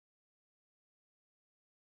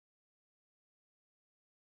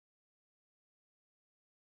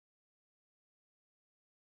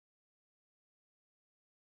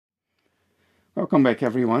Welcome back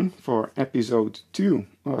everyone for episode 2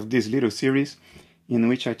 of this little series in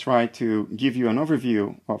which I try to give you an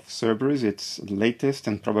overview of Cerberus, its latest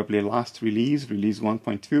and probably last release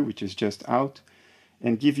 1.2, which is just out,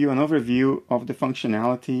 and give you an overview of the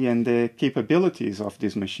functionality and the capabilities of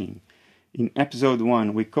this machine. In episode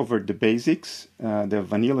 1 we covered the basics, the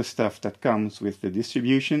vanilla stuff that comes with the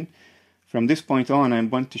distribution. From this point on I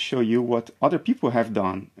want to show you what other people have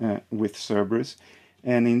done with Cerberus.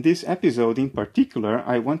 And in this episode in particular,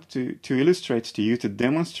 I want to illustrate to you, to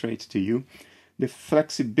demonstrate to you the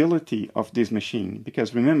flexibility of this machine.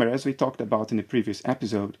 Because remember, as we talked about in the previous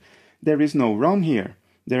episode, there is no ROM here.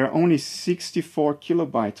 There are only 64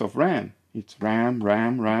 kilobytes of RAM. It's RAM,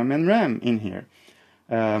 and RAM in here.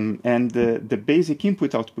 And the basic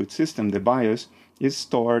input-output system, the BIOS, is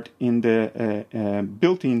stored in the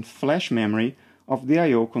built-in flash memory of the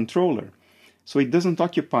I/O controller. So it doesn't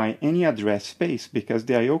occupy any address space because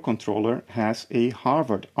the I/O controller has a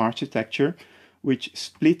Harvard architecture which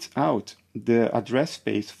splits out the address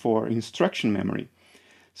space for instruction memory.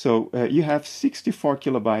 So you have 64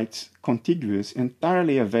 kilobytes contiguous,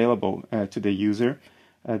 entirely available to the user.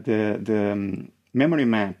 The memory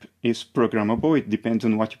map is programmable. It depends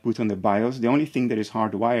on what you put on the BIOS. The only thing that is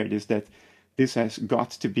hardwired is that this has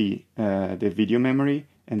got to be the video memory,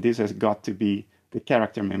 and this has got to be the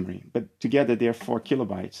character memory, but together they are 4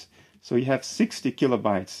 kilobytes. So you have 60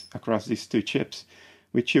 kilobytes across these two chips,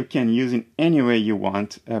 which you can use in any way you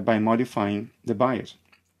want by modifying the BIOS.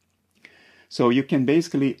 So you can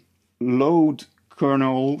basically load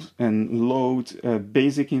kernels and load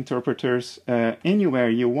basic interpreters anywhere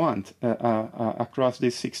you want across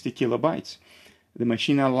these 60 kilobytes. The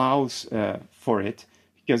machine allows for it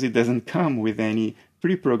because it doesn't come with any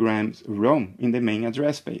pre-programmed ROM in the main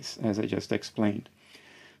address space, as I just explained.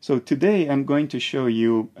 So today I'm going to show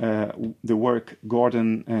you the work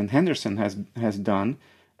Gordon and Henderson has done.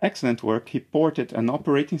 Excellent work. He ported an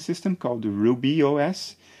operating system called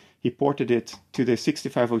RubyOS. He ported it to the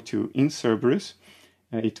 6502 in Cerberus.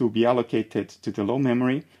 It will be allocated to the low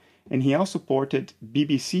memory. And he also ported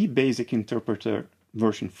BBC Basic Interpreter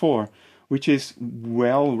version 4, which is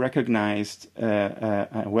well recognized,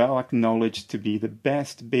 well acknowledged to be the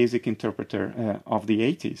best basic interpreter of the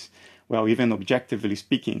 80s. Well, even objectively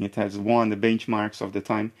speaking, it has won the benchmarks of the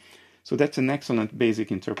time. So that's an excellent basic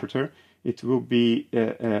interpreter. It will be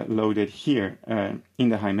loaded here in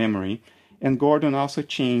the high memory. And Gordon also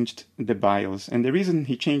changed the BIOS. And the reason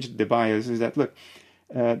he changed the BIOS is that, look,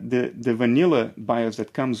 the vanilla BIOS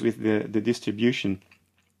that comes with the distribution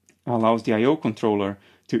allows the I/O controller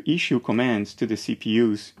to issue commands to the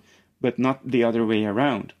CPUs, but not the other way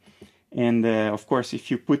around. And of course, if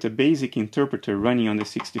you put a basic interpreter running on the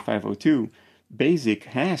 6502, BASIC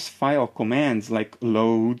has file commands like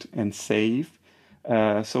load and save.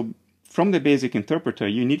 So from the basic interpreter,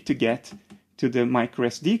 you need to get to the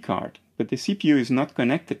microSD card, but the CPU is not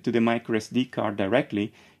connected to the microSD card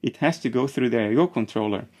directly. It has to go through the I/O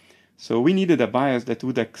controller. So we needed a BIOS that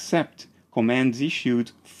would accept commands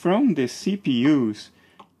issued from the CPUs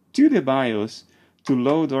to the BIOS to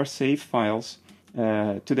load or save files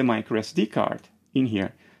to the microSD card in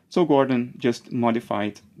here. So Gordon just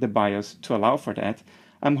modified the BIOS to allow for that.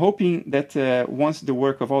 I'm hoping that once the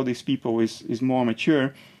work of all these people is more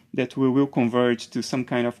mature, that we will converge to some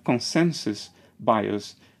kind of consensus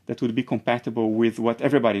BIOS that would be compatible with what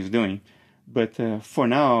everybody's doing. But for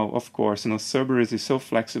now, of course, Cerberus is so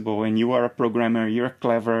flexible, and you are a programmer, you're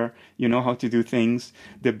clever, you know how to do things.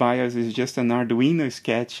 The BIOS is just an Arduino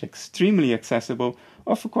sketch, extremely accessible.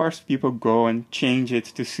 Of course, people go and change it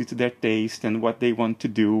to suit their taste and what they want to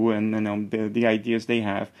do and the ideas they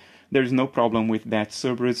have. There's no problem with that.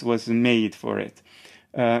 Cerberus was made for it.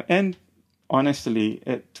 And honestly,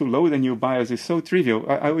 to load a new BIOS is so trivial.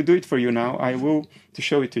 I will do it for you now. To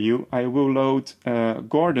show it to you, I will load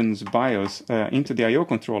Gordon's BIOS into the I/O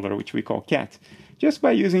controller, which we call CAT, just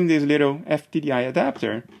by using this little FTDI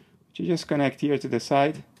adapter, which you just connect here to the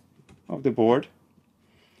side of the board.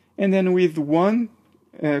 And then with one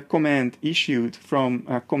command issued from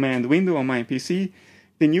a command window on my PC,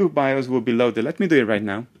 the new BIOS will be loaded. Let me do it right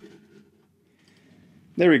now.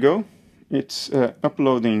 There we go. It's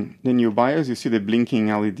uploading the new BIOS. You see the blinking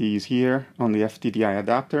LEDs here on the FTDI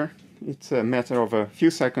adapter. It's a matter of a few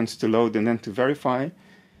seconds to load and then to verify.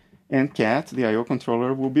 And CAT, the I/O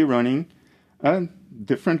controller, will be running a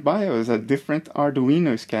different BIOS, a different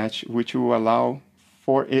Arduino sketch, which will allow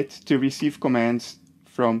for it to receive commands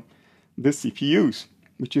from the CPUs,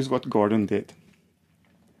 which is what Gordon did.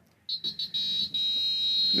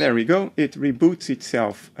 There we go. It reboots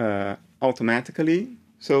itself automatically.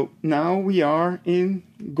 So now we are in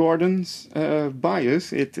Gordon's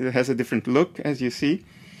BIOS. It has a different look, as you see.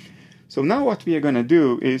 So now what we are going to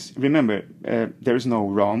do is, remember, there's no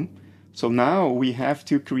ROM. So now we have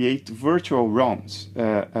to create virtual ROMs.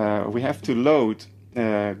 We have to load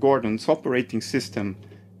Gordon's operating system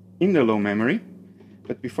in the low memory.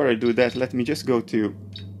 But before I do that, let me just go to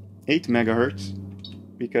 8 megahertz,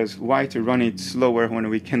 because why to run it slower when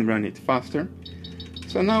we can run it faster?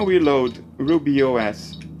 So now we load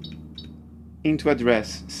RubyOS into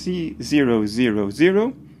address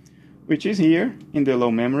C000, which is here in the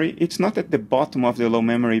low memory. It's not at the bottom of the low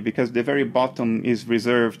memory, because the very bottom is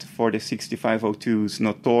reserved for the 6502's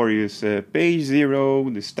notorious page 0,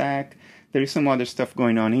 the stack. There is some other stuff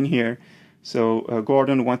going on in here. So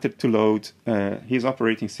Gordon wanted to load his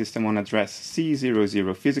operating system on address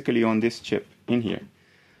C00 physically on this chip in here.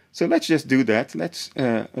 So let's just do that. Let's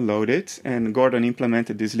load it. And Gordon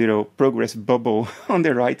implemented this little progress bubble on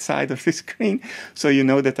the right side of the screen, so you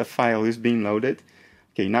know that a file is being loaded.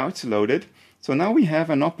 Okay, now it's loaded. So now we have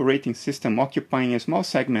an operating system occupying a small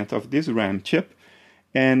segment of this RAM chip,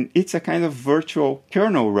 and it's a kind of virtual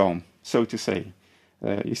kernel ROM, so to say.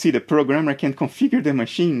 You see, the programmer can configure the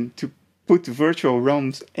machine to put virtual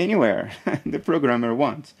ROMs anywhere the programmer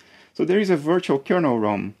wants. So there is a virtual kernel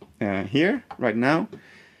ROM here, right now.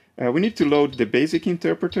 We need to load the basic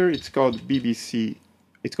interpreter. It's called Basic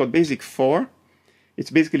 4.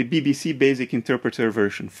 It's basically BBC Basic Interpreter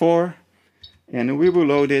version 4. And we will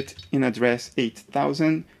load it in address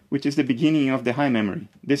 8000, which is the beginning of the high memory,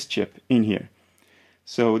 this chip in here.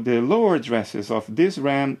 So the lower addresses of this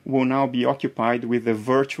RAM will now be occupied with the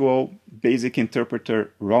virtual basic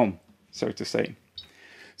interpreter ROM, so to say.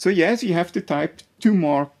 So yes, you have to type 2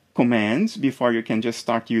 more commands before you can just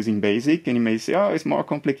start using BASIC, and you may say, oh, it's more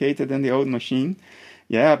complicated than the old machine.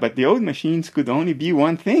 Yeah, but the old machines could only be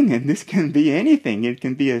one thing, and this can be anything. It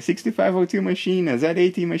can be a 6502 machine, a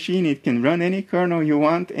Z80 machine, it can run any kernel you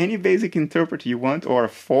want, any basic interpreter you want, or a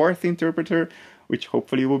 4th interpreter, which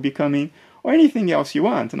hopefully will be coming, or anything else you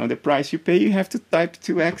want. You know, the price you pay, you have to type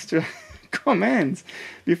 2 extra commands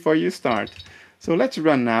before you start. So let's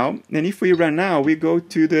run now, and if we run now, we go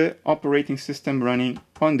to the operating system running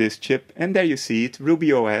on this chip, and there you see it,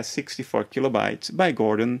 RubyOS 64 kilobytes by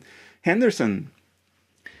Gordon Henderson.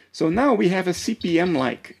 So now we have a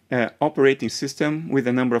CP/M-like operating system with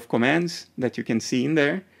a number of commands that you can see in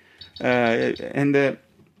there. The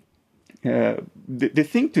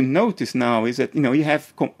thing to notice now is that, you know, you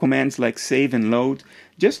have commands like save and load,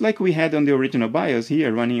 just like we had on the original BIOS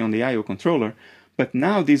here running on the I/O controller. But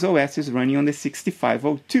now this OS is running on the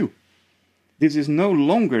 6502. This is no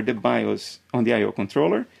longer the BIOS on the I/O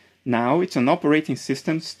controller. Now it's an operating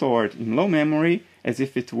system stored in low memory, as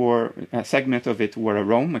if it were a segment of it were a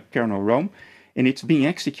ROM, a kernel ROM, and it's being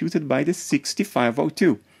executed by the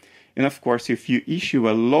 6502. And of course, if you issue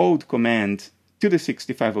a load command to the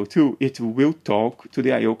 6502, it will talk to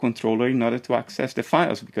the I/O controller in order to access the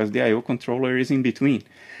files, because the I/O controller is in between.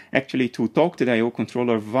 Actually, to talk to the I/O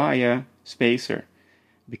controller via spacer,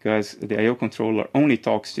 because the I/O controller only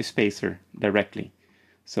talks to spacer directly.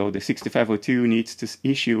 So the 6502 needs to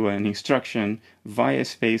issue an instruction via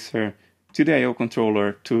spacer to the I/O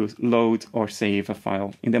controller to load or save a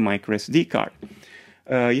file in the microSD card.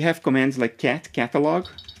 You have commands like cat, catalog,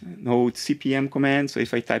 no CP/M command. So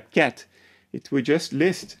if I type cat, it will just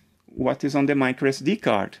list what is on the microSD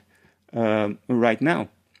card right now.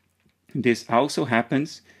 This also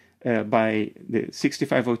happens by the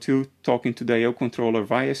 6502 talking to the I/O controller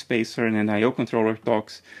via spacer, and then the I/O controller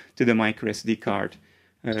talks to the microSD card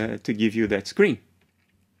to give you that screen.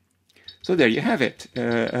 So there you have it.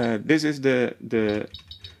 This is the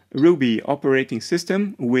Ruby operating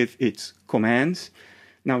system with its commands.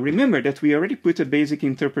 Now remember that we already put a basic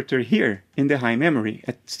interpreter here in the high memory,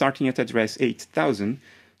 starting at address 8000.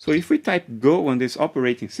 So if we type go on this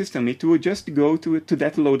operating system, it will just go to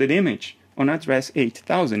that loaded image on address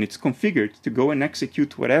 8000. It's configured to go and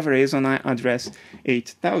execute whatever is on address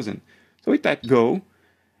 8000. So we type go,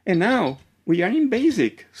 and now we are in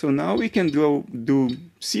BASIC. So now we can do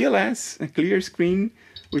CLS, a clear screen.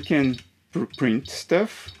 We can print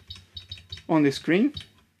stuff on the screen.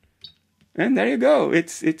 And there you go.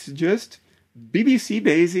 It's just BBC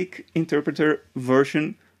Basic Interpreter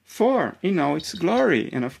version 4 in all its glory.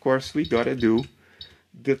 And of course, we gotta do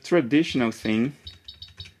the traditional thing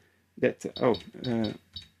that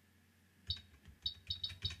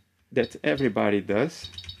that everybody does.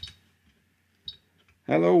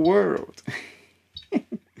 Hello world.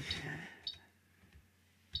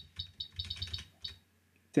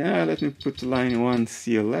 Let me put line 1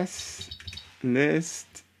 CLS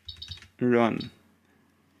list run.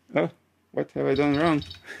 Oh, What have I done wrong?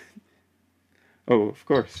 Oh, of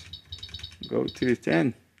course. Go to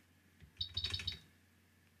 10.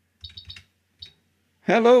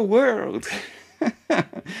 Hello world!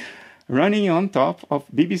 Running on top of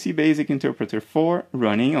BBC Basic Interpreter 4,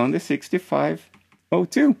 running on the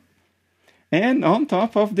 6502. And on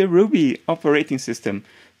top of the Ruby operating system.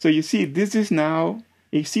 So you see, this is now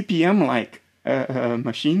a CP/M-like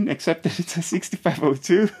machine, except that it's a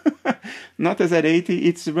 6502, not a Z80.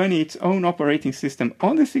 It's running its own operating system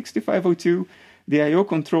on the 6502. The I/O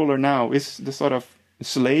controller now is the sort of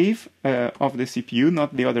slave of the CPU,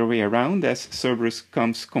 not the other way around, as Cerberus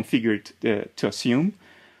comes configured to assume.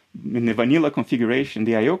 In the vanilla configuration,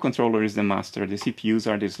 the I/O controller is the master, the CPUs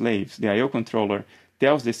are the slaves. The I/O controller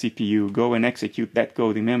tells the CPU, go and execute that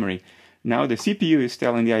code in memory. Now the CPU is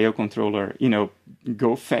telling the I/O controller, you know,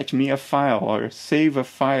 go fetch me a file, or save a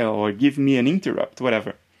file, or give me an interrupt,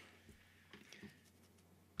 whatever.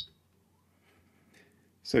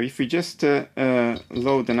 So if we just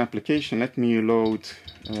load an application, let me load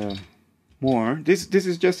more. This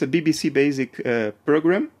is just a BBC Basic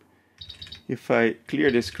program. If I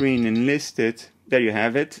clear the screen and list it, there you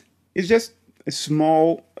have it. It's just a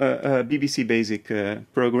small BBC Basic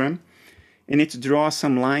program, and it draws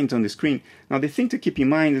some lines on the screen. Now the thing to keep in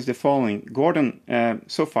mind is the following. Gordon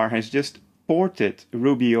so far has just ported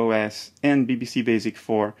RubyOS and BBC Basic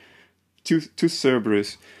 4 to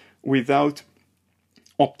Cerberus without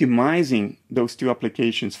optimizing those two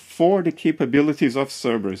applications for the capabilities of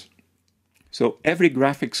Cerberus. So every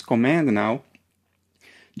graphics command now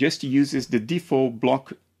just uses the default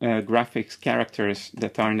block graphics characters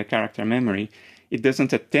that are in the character memory. It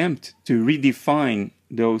doesn't attempt to redefine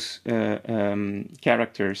those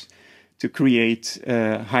characters to create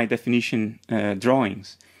high definition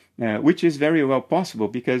drawings, which is very well possible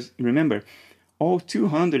because, remember, all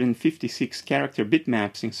 256 character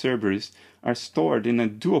bitmaps in Cerberus are stored in a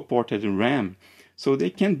dual-ported RAM, so they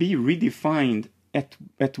can be redefined at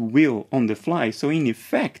will on the fly. So in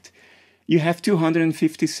effect, you have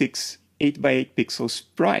 256 8x8 pixel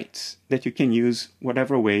sprites that you can use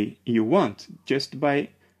whatever way you want, just by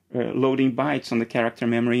loading bytes on the character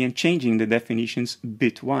memory and changing the definitions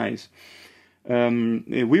bitwise.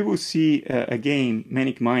 We will see a game,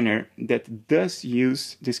 Manic Miner, that does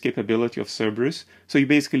use this capability of Cerberus. So you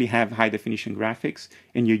basically have high definition graphics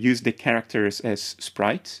and you use the characters as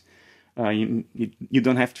sprites. You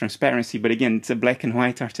don't have transparency, but again, it's a black and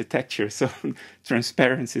white architecture, so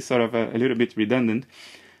transparency is sort of a little bit redundant.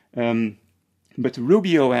 But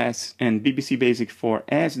RubyOS and BBC Basic 4,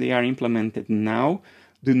 as they are implemented now,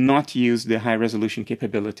 do not use the high resolution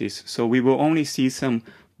capabilities. So we will only see some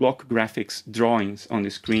block graphics drawings on the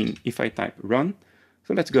screen if I type run.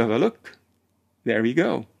 So let's go have a look. There we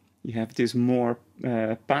go. You have these more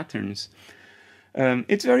patterns.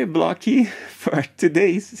 It's very blocky for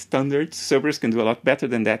today's standards. Cerberus can do a lot better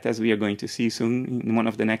than that, as we are going to see soon in one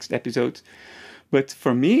of the next episodes. But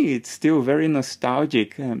for me, it's still very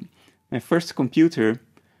nostalgic. My first computer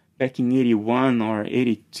back in 81 or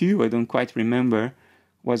 82, I don't quite remember,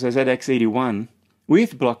 was a ZX81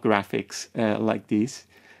 with block graphics like this.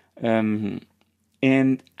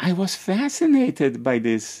 And I was fascinated by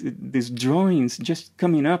these drawings just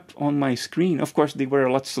coming up on my screen. Of course, they were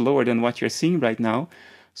a lot slower than what you're seeing right now.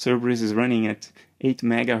 Cerberus is running at 8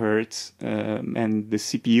 megahertz, and the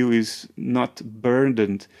CPU is not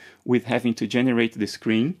burdened with having to generate the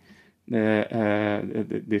screen.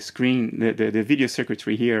 The screen, the video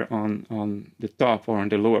circuitry here on the top or on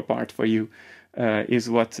the lower part for you is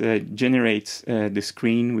what generates the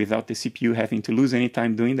screen without the CPU having to lose any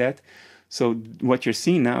time doing that. So what you're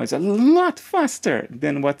seeing now is a lot faster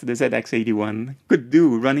than what the ZX81 could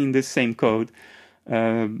do running the same code.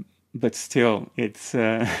 But still, it's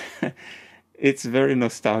it's very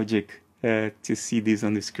nostalgic to see this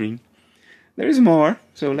on the screen. There is more,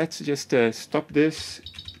 so let's just stop this,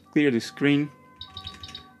 clear the screen.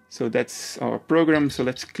 So that's our program, so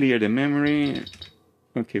let's clear the memory.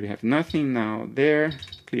 Okay, we have nothing now there.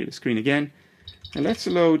 Clear the screen again. And let's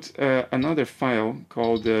load another file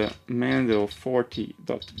called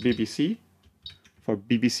mandel40.bbc for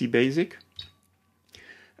BBC Basic.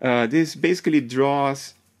 This basically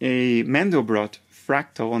draws a Mandelbrot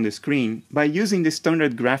fractal on the screen by using the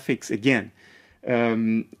standard graphics again.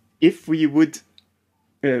 If we would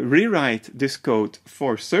rewrite this code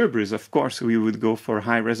for Cerberus, of course, we would go for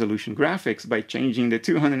high resolution graphics by changing the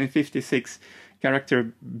 256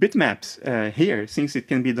 character bitmaps here, since it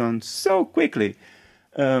can be done so quickly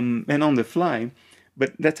and on the fly,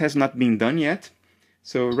 but that has not been done yet.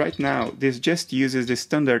 So right now, this just uses the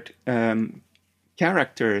standard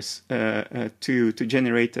characters to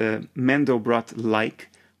generate a Mandelbrot-like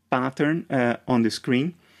pattern on the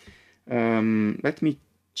screen. Let me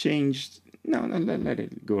change. No, let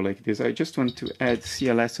it go like this. I just want to add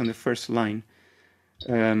CLS on the first line.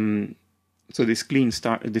 So the screen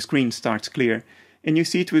starts clear. And you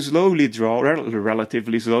see it will slowly draw,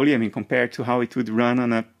 relatively slowly. I mean, compared to how it would run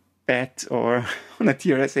on a PET or on a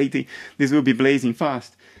TRS-80, this will be blazing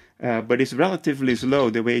fast. But it's relatively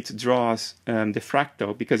slow the way it draws the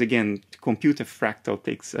fractal, because again, computer fractal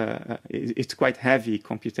takes, it's quite heavy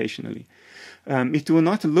computationally. It will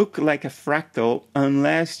not look like a fractal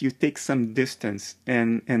unless you take some distance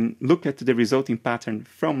and look at the resulting pattern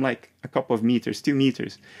from like a couple of meters, 2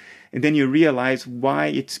 meters. And then you realize why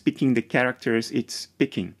it's picking the characters it's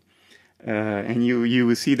picking. And you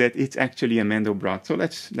will see that it's actually a Mandelbrot. So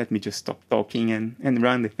let me just stop talking and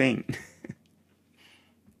run the thing.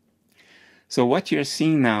 So what you're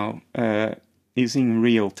seeing now is in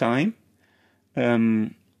real time.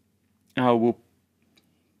 I will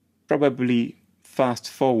probably fast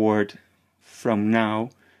forward from now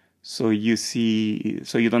so you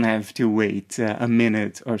don't have to wait a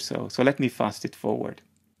minute or so. So let me fast it forward.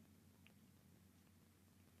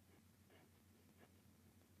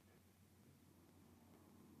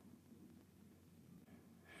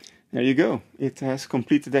 There you go. It has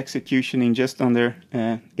completed execution in just under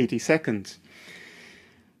 80 seconds.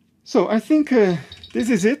 So I think this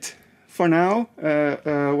is it for now,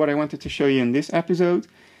 what I wanted to show you in this episode.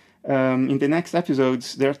 In the next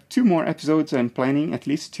episodes, there are 2 more episodes I'm planning, at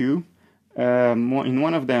least 2. In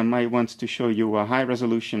one of them, I want to show you a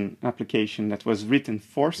high-resolution application that was written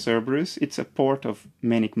for Cerberus. It's a port of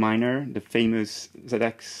Manic Miner, the famous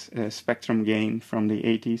ZX Spectrum game from the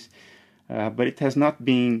 80s. But it has not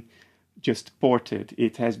been just ported.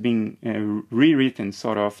 It has been rewritten,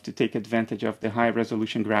 sort of, to take advantage of the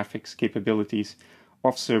high-resolution graphics capabilities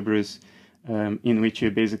of Cerberus, in which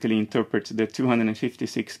you basically interpret the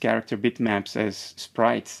 256 character bitmaps as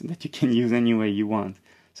sprites that you can use any way you want.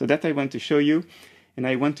 So that I want to show you, and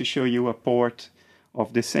I want to show you a port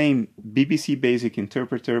of the same BBC Basic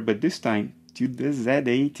interpreter, but this time to the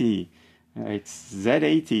Z80. It's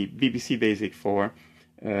Z80 BBC Basic 4.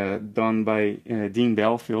 Done by Dean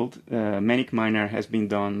Belfield. Manic Miner has been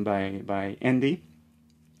done by Andy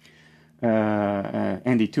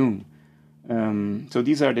Toon. So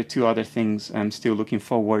these are the 2 other things I'm still looking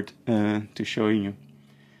forward to showing you.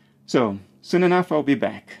 So soon enough I'll be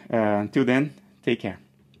back. Until then, take care.